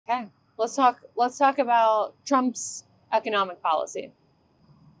Okay. Let's talk about Trump's economic policy.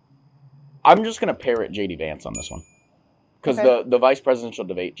 I'm just going to parrot JD Vance on this one. Because Okay. the vice presidential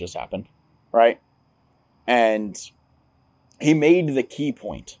debate just happened, right? And he made the key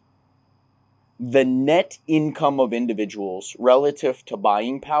point. The net income of individuals relative to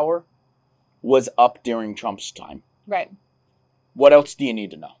buying power was up during Trump's time. Right. What else do you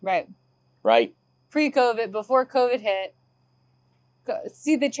need to know? Right. Right? Pre-COVID, before COVID hit.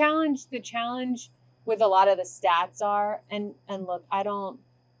 See, the challenge with a lot of the stats are, and look,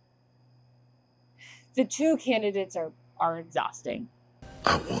 the two candidates are exhausting.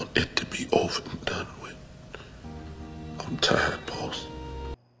 I want it to be over and done with. I'm tired, boss.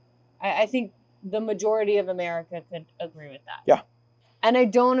 I think the majority of America could agree with that. Yeah. And I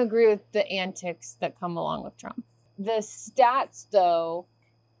don't agree with the antics that come along with Trump. The stats, though,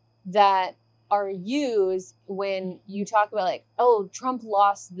 that are used when you talk about like, oh, Trump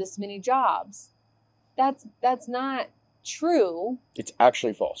lost this many jobs. That's not true. It's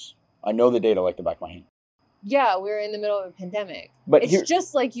actually false. I know the data like the back of my hand. Yeah, we're in the middle of a pandemic. But it's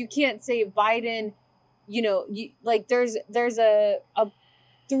just like you can't say Biden, like there's a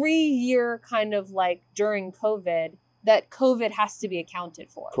 3-year kind of like during COVID that COVID has to be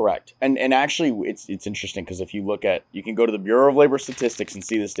accounted for. Correct. And actually it's interesting because if you look at, you can go to the Bureau of Labor Statistics and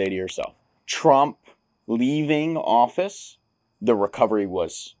see this data yourself. Trump leaving office, the recovery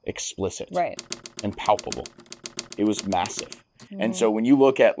was explicit. Right. And palpable. It was massive. Mm-hmm. And so when you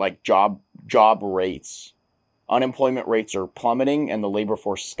look at like job rates, unemployment rates are plummeting and the labor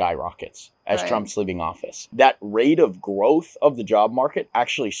force skyrockets as Trump's leaving office. That rate of growth of the job market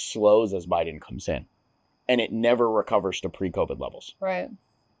actually slows as Biden comes in. And it never recovers to pre-COVID levels. Right.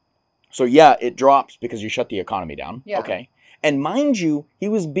 So yeah, it drops because you shut the economy down. Yeah. Okay. And mind you, he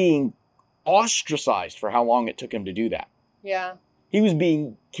was being ostracized for how long it took him to do that. Yeah. He was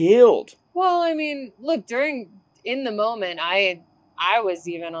being killed. Well, I mean, look, in the moment, I was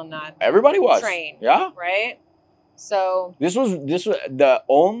even on that. Everybody was. Train. Yeah. Right? So this was the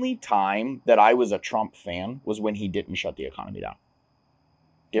only time that I was a Trump fan was when he didn't shut the economy down.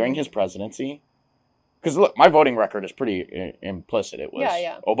 During his presidency. Because look, my voting record is pretty implicit. It was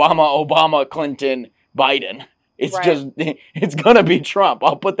Obama, Clinton, Biden. It's just, it's going to be Trump.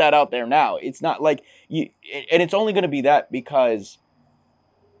 I'll put that out there now. It's not like and it's only going to be that because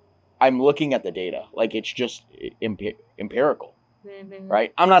I'm looking at the data. Like it's just empirical. Mm-hmm.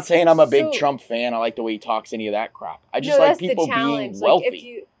 Right? I'm not saying I'm a big Trump fan. I like the way he talks, any of that crap. I just like people being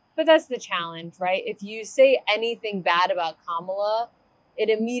wealthy. But that's the challenge, right? If you say anything bad about Kamala, it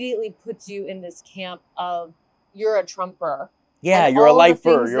immediately puts you in this camp of you're a Trumper. Yeah, you're a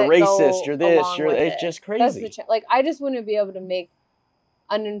lifer, you're racist, you're this, it's just crazy. That's like I just want to be able to make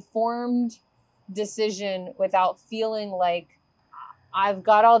an informed decision without feeling like I've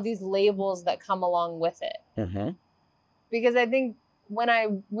got all these labels that come along with it. Mm-hmm. Because I think when I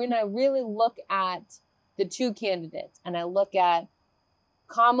really look at the two candidates and I look at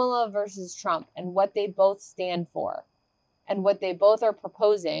Kamala versus Trump and what they both stand for and what they both are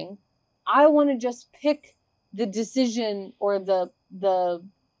proposing, I want to just pick the decision or the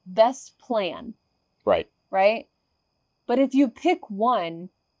best plan. Right. Right? But if you pick one,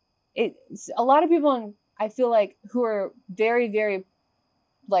 it's a lot of people, I feel like, who are very, very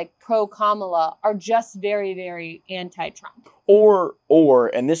like pro Kamala are just very, very anti-Trump. Or,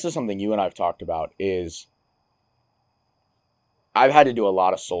 and this is something you and I've talked about, is I've had to do a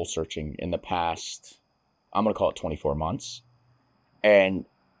lot of soul searching in the past, I'm going to call it 24 months, and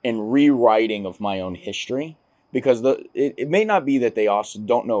rewriting of my own history, because it may not be that they also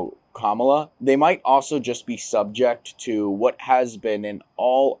don't know Kamala. They might also just be subject to what has been an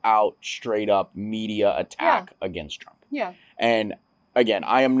all-out, straight-up media attack against Trump. Yeah. And again,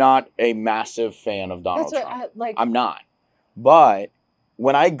 I am not a massive fan of Donald Trump. I'm not. But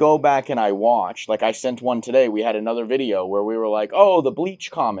when I go back and I watch, like I sent one today, we had another video where we were like, oh, the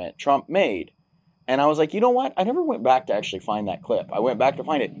bleach comment Trump made. And I was like, you know what? I never went back to actually find that clip. I went back to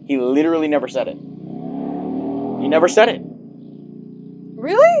find it. He literally never said it. He never said it.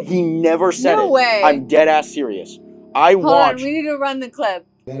 Really? He never said it. No way. I'm dead ass serious. Hold on, we need to run the clip.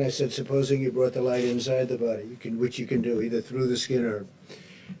 Then I said, supposing you brought the light inside the body, which you can do, either through the skin or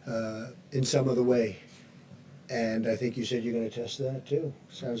in some other way. And I think you said you're going to test that too.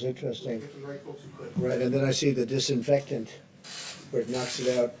 Sounds interesting. Right, and then I see the disinfectant, where it knocks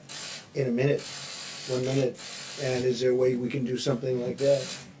it out in a minute, 1 minute. And is there a way we can do something like that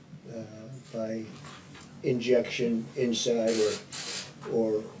by injection inside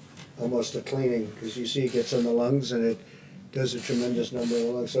or almost a cleaning? Because you see it gets on the lungs and it does a tremendous number of the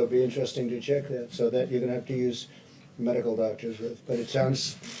lungs. So it'd be interesting to check that. So that you're going to have to use medical doctors with, but it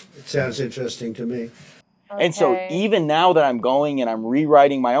sounds interesting to me. And so even now that I'm going and I'm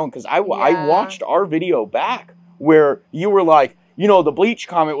rewriting my own, because I watched our video back where you were like, you know, the bleach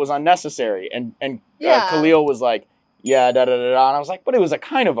comment was unnecessary. And Khalil was like, yeah, da-da-da-da. And I was like, but it was a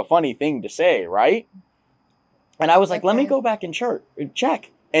kind of a funny thing to say, right? And I was like, let me go back and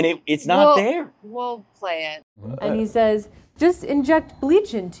check. And it's not there. We'll play it. And he says, just inject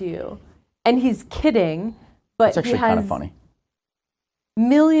bleach into you. And he's kidding, but It's actually kind of funny.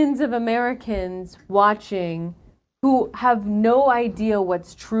 Millions of Americans watching who have no idea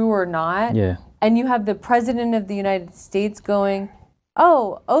what's true or not. Yeah. And you have the President of the United States going,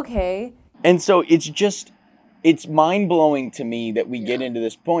 oh, okay. And so it's mind-blowing to me that we get into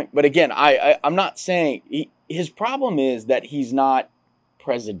this point. But again, I'm not saying his problem is that he's not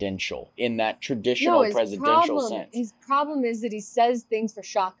presidential in that traditional presidential sense. His problem is that he says things for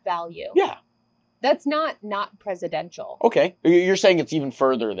shock value. Yeah. That's not presidential. Okay. You're saying it's even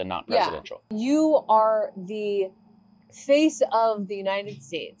further than not presidential. Yeah. You are the face of the United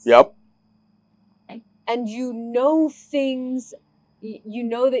States. Yep. And you know things, you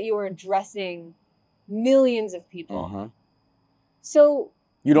know that you are addressing millions of people. Uh-huh. So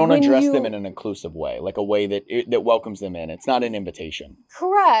you don't address them in an inclusive way, like a way that welcomes them in. It's not an invitation.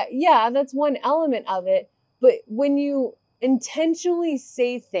 Correct. Yeah, that's one element of it. But when you intentionally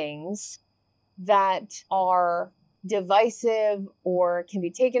say things that are divisive or can be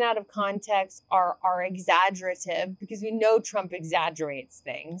taken out of context, are exaggerative, because we know Trump exaggerates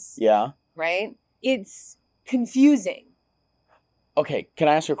things. Yeah. Right? It's confusing. Okay, can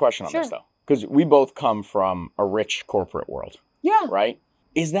I ask you a question on this, though? Because we both come from a rich corporate world. Yeah. Right?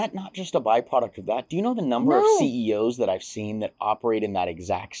 Is that not just a byproduct of that? Do you know the number of CEOs that I've seen that operate in that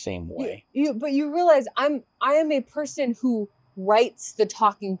exact same way? But you realize I am a person who writes the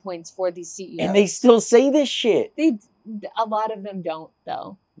talking points for these CEOs. And they still say this shit. A lot of them don't,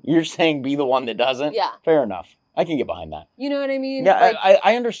 though. You're saying be the one that doesn't? Yeah. Fair enough. I can get behind that. You know what I mean? Yeah, like,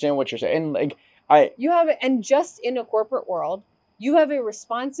 I understand what you're saying. And and just in a corporate world, you have a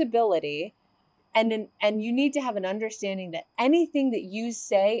responsibility and you need to have an understanding that anything that you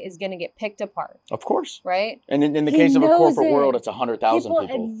say is going to get picked apart. Of course. Right? And in the case of a corporate world, it's 100,000 people.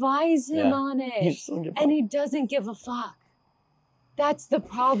 People advise him on it. And he doesn't give a fuck. That's the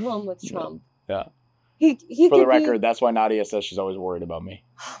problem with Trump. Yeah. He For the record, that's why Nadia says she's always worried about me.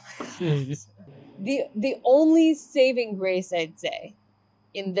 Oh my God. The only saving grace, I'd say,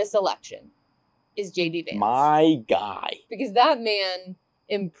 in this election is J.D. Vance. My guy. Because that man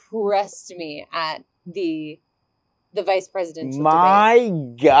impressed me at the vice presidential debate. My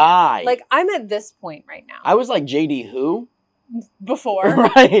guy. Like, I'm at this point right now. I was like, J.D. who? Before.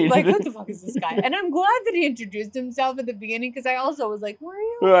 Right. Like, who the fuck is this guy? And I'm glad that he introduced himself at the beginning, because I also was like, who are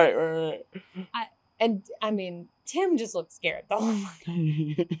you? Right. I mean, Tim just looked scared the whole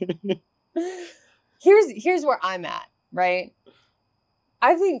time. Here's where I'm at, right?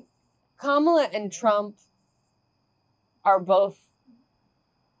 I think Kamala and Trump are both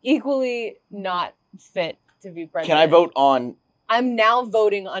equally not fit to be president. Can I vote on? I'm now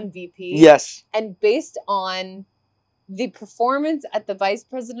voting on VP. Yes. And based on the performance at the vice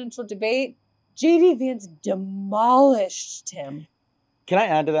presidential debate, J.D. Vance demolished Tim. Can I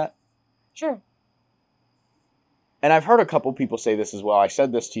add to that? Sure. And I've heard a couple people say this as well. I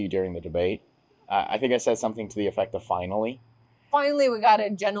said this to you during the debate. I think I said something to the effect of finally. Finally, we got a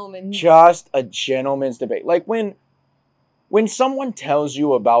gentleman's... Just a gentleman's debate. Like when someone tells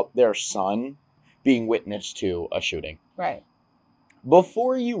you about their son being witness to a shooting. Right.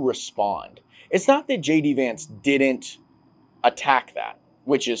 Before you respond, it's not that J.D. Vance didn't attack that,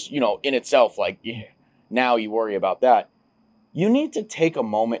 which is, in itself, like, now you worry about that. You need to take a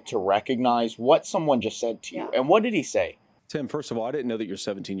moment to recognize what someone just said to you. And what did he say? Tim, first of all, I didn't know that your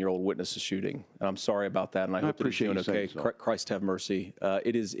 17-year-old witnessed a shooting, and I'm sorry about that, and I hope that he's doing okay. Christ have mercy.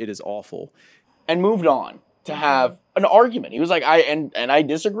 It is awful. And moved on to have an argument. He was like, I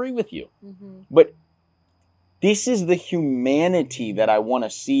disagree with you. Mm-hmm. But this is the humanity that I want to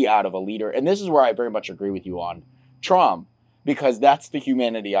see out of a leader. And this is where I very much agree with you on Trump, because that's the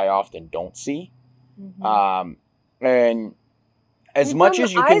humanity I often don't see. Mm-hmm. And as much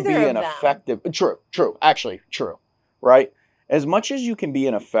as you can be an effective... True. Actually, true. Right? As much as you can be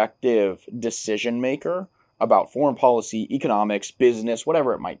an effective decision maker about foreign policy, economics, business,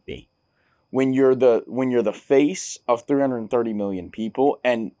 whatever it might be, when you're the face of 330 million people,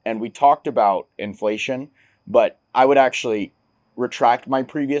 and we talked about inflation, but I would actually retract my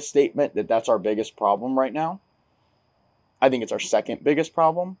previous statement that that's our biggest problem right now. I think it's our second biggest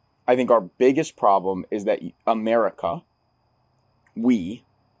problem. I think our biggest problem is that America, we,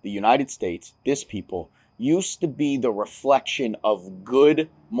 the United States, this people, used to be the reflection of good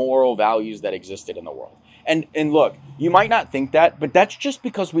moral values that existed in the world. And look, you might not think that, but that's just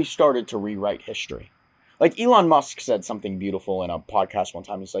because we've started to rewrite history. Like Elon Musk said something beautiful in a podcast one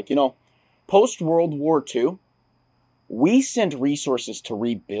time. He's like, post World War II, we sent resources to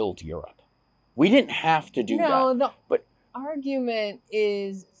rebuild Europe. We didn't have to do that. No, the but argument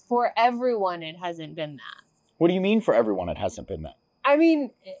is for everyone it hasn't been that. What do you mean for everyone it hasn't been that? I mean,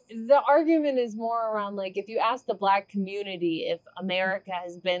 the argument is more around, like, if you ask the Black community if America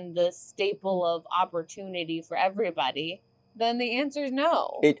has been the staple of opportunity for everybody, then the answer is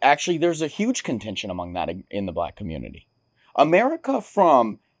no. There's a huge contention among that in the Black community. America,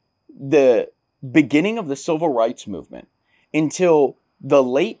 from the beginning of the Civil Rights Movement until the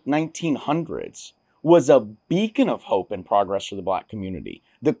late 1900s, was a beacon of hope and progress for the Black community.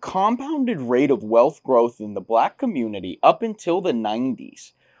 The compounded rate of wealth growth in the Black community up until the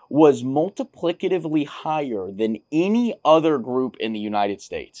 90s was multiplicatively higher than any other group in the United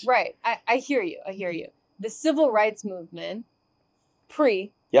States. Right. I hear you. The Civil Rights Movement,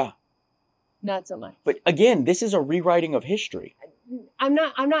 Yeah. not so much. But again, this is a rewriting of history. I'm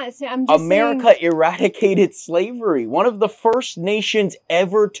just America saying, eradicated slavery. One of the first nations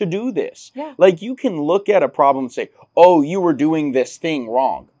ever to do this. Yeah. Like, you can look at a problem and say, oh, you were doing this thing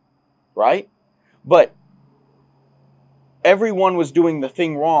wrong, right? But everyone was doing the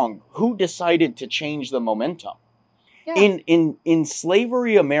thing wrong. Who decided to change the momentum? Yeah. In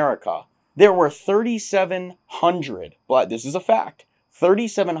slavery America, there were 3,700, this is a fact,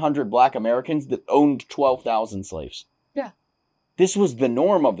 3,700 Black Americans that owned 12,000 slaves. Yeah. This was the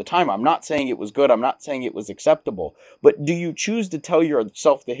norm of the time. I'm not saying it was good. I'm not saying it was acceptable. But do you choose to tell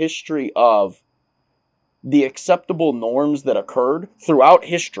yourself the history of the acceptable norms that occurred throughout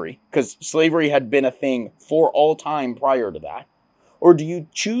history, because slavery had been a thing for all time prior to that? Or do you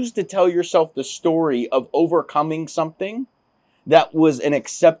choose to tell yourself the story of overcoming something that was an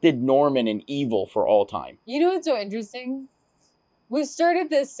accepted norm and an evil for all time? You know what's so interesting? We started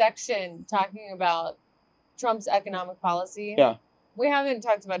this section talking about Trump's economic policy. Yeah. We haven't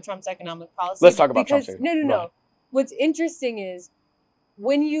talked about Trump's economic policy. Let's talk about because, Trump's. No. What's interesting is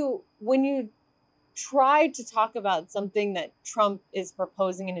when you try to talk about something that Trump is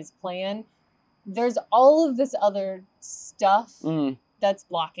proposing in his plan, there's all of this other stuff that's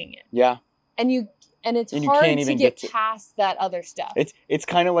blocking it. Yeah. And it's you hard can't to even get past that other stuff. It's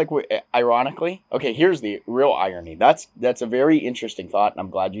kind of like, ironically, okay, here's the real irony. That's a very interesting thought, and I'm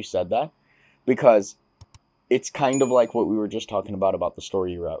glad you said that, because it's kind of like what we were just talking about the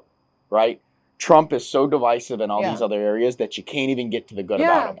story you wrote, right? Trump is so divisive in all these other areas that you can't even get to the good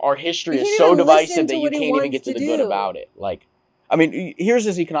about him. Our history is so divisive that you can't even get to the good about it. Like, I mean, here's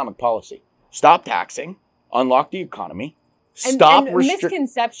his economic policy. Stop taxing, unlock the economy, stop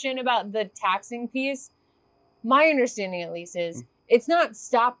misconception about the taxing piece, my understanding at least is, it's not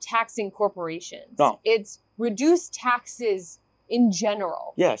stop taxing corporations. No. It's reduce taxes in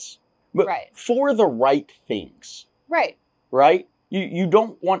general. Yes. But for the right things. Right. Right? You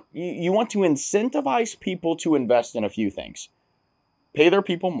don't want, you want to incentivize people to invest in a few things. Pay their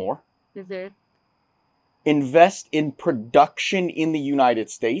people more. Mm-hmm. Invest in production in the United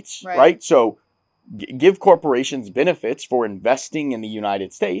States. Right? So give corporations benefits for investing in the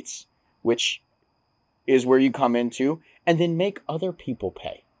United States, which is where you come into, and then make other people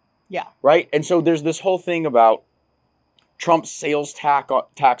pay. Yeah. Right? And so there's this whole thing about Trump's sales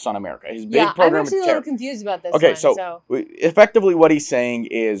tax on America. His big program. I'm actually a little confused about this. Okay, so effectively what he's saying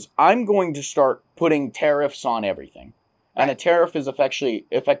is, I'm going to start putting tariffs on everything. And a tariff is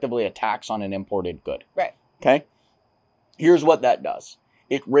effectively a tax on an imported good. Right. Okay? Here's what that does.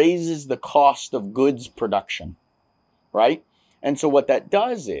 It raises the cost of goods production. Right? And so what that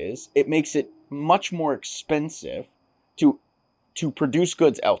does is, it makes it much more expensive to produce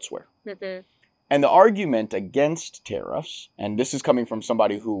goods elsewhere. Mm-hmm. And the argument against tariffs, and this is coming from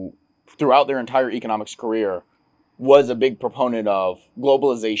somebody who, throughout their entire economics career, was a big proponent of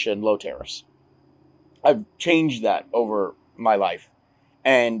globalization, low tariffs. I've changed that over my life.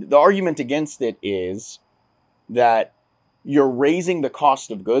 And the argument against it is that you're raising the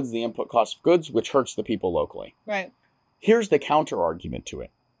cost of goods, the input cost of goods, which hurts the people locally. Right. Here's the counter argument to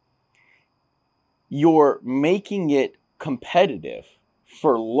it. You're making it competitive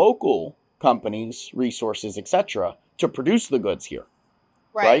for local companies, resources, etc., to produce the goods here.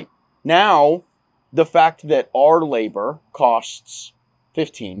 Right? Now, the fact that our labor costs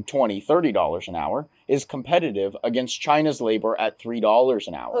 $15, $20, $30 an hour is competitive against China's labor at $3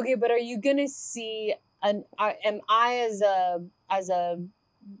 an hour. Okay, but are you going to see am I as a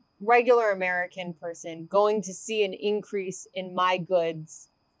regular American person going to see an increase in my goods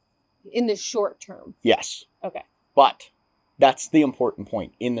in the short term. Yes. Okay. But that's the important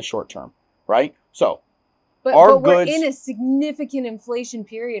point, in the short term, right? So but we're in a significant inflation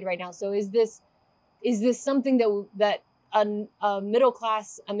period right now. So is this something that a middle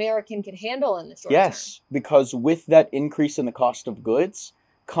class American could handle in the short term? Yes, because with that increase in the cost of goods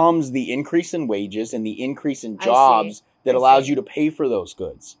comes the increase in wages and the increase in jobs that allows you to pay for those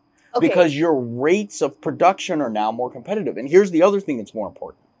goods. Okay. Because your rates of production are now more competitive. And here's the other thing that's more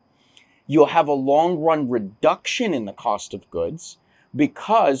important. You'll have a long run reduction in the cost of goods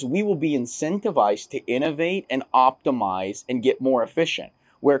because we will be incentivized to innovate and optimize and get more efficient.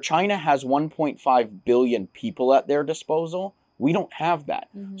 Where China has 1.5 billion people at their disposal, we don't have that.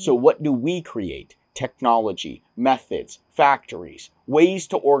 Mm-hmm. So what do we create? Technology, methods, factories, ways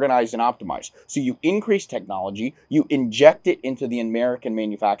to organize and optimize. So you increase technology, you inject it into the American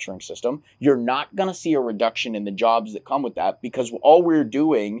manufacturing system. You're not going to see a reduction in the jobs that come with that because all we're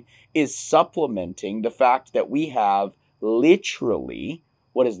doing is supplementing the fact that we have literally,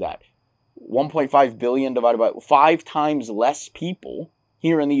 what is that? 1.5 billion divided by 5 times less people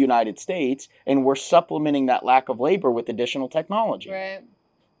here in the United States, and we're supplementing that lack of labor with additional technology. Right.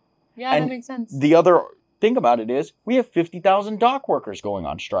 Yeah, and that makes sense. The other thing about it is we have 50,000 dock workers going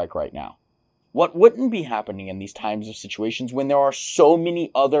on strike right now. What wouldn't be happening in these times of situations when there are so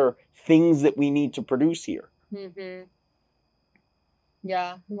many other things that we need to produce here? Mm-hmm.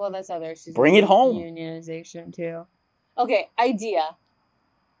 Yeah, well, that's other issues. Bring it home. Unionization, too. Okay,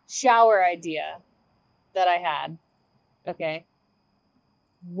 shower idea that I had. Okay.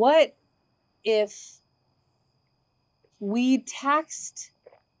 What if we taxed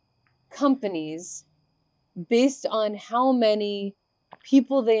companies based on how many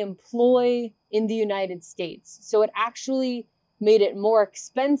people they employ in the United States? So it actually made it more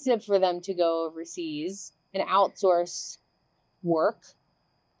expensive for them to go overseas and outsource work.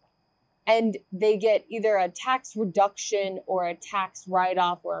 And they get either a tax reduction or a tax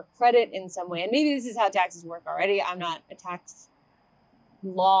write-off or a credit in some way. And maybe this is how taxes work already. I'm not a tax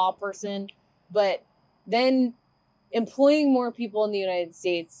law person. But then employing more people in the United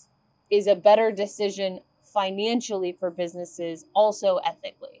States is a better decision financially for businesses, also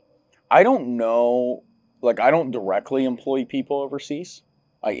ethically. I don't know. I don't directly employ people overseas.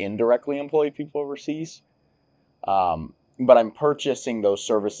 I indirectly employ people overseas. But I'm purchasing those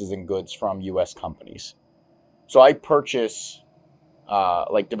services and goods from U.S. companies. So I purchase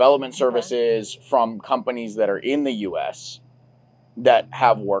development services from companies that are in the U.S. that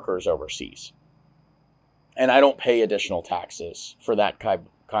have workers overseas. And I don't pay additional taxes for that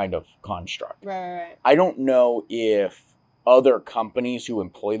kind of construct. Right. I don't know if other companies who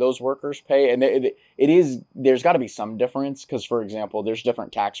employ those workers pay. And there's got to be some difference because, for example, there's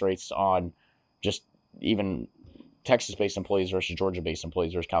different tax rates on just even Texas-based employees versus Georgia-based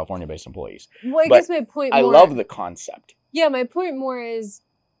employees versus California-based employees. Well, I guess my point more... I love the concept. Yeah, my point more is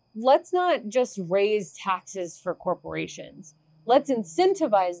let's not just raise taxes for corporations. Let's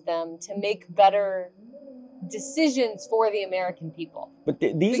incentivize them to make better decisions for the American people. But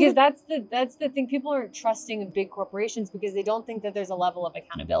that's the thing. People aren't trusting in big corporations because they don't think that there's a level of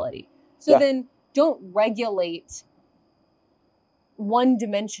accountability. So then don't regulate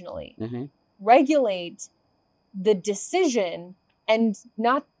one-dimensionally. Mm-hmm. Regulate the decision and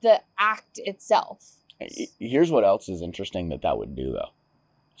not the act itself. Here's what else is interesting that would do, though.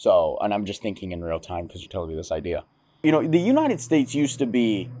 So, and I'm just thinking in real time because you're telling me this idea. You know, the United States used to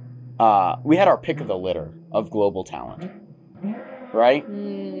be, we had our pick of the litter of global talent, right?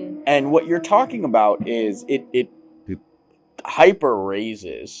 Mm. And what you're talking about is it hyper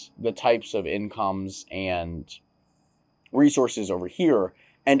raises the types of incomes and resources over here,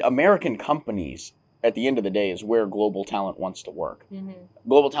 and American companies at the end of the day is where global talent wants to work. Mm-hmm.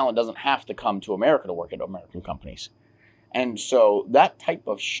 Global talent doesn't have to come to America to work at American companies. And so that type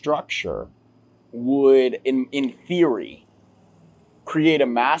of structure would, in theory, create a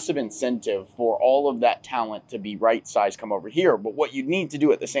massive incentive for all of that talent to be right size, come over here. But what you need to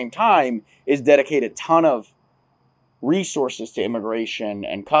do at the same time is dedicate a ton of resources to immigration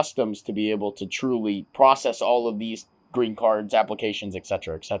and customs to be able to truly process all of these green cards, applications, et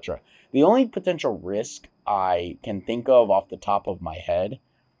cetera, et cetera. The only potential risk I can think of off the top of my head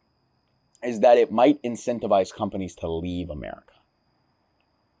is that it might incentivize companies to leave America.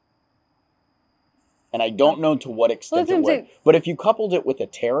 And I don't know to what extent it would. But if you coupled it with a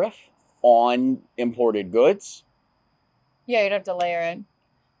tariff on imported goods... Yeah, you'd have to layer it.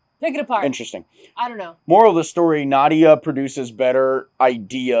 Pick it apart. Interesting. I don't know. Moral of the story, Nadia produces better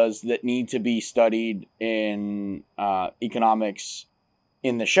ideas that need to be studied in economics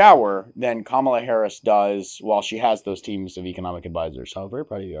in the shower than Kamala Harris does while she has those teams of economic advisors. So I'm very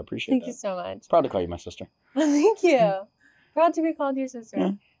proud of you. I appreciate Thank that. you so much. Proud to call you my sister. Thank you. Proud to be called your sister.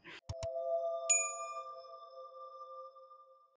 Yeah.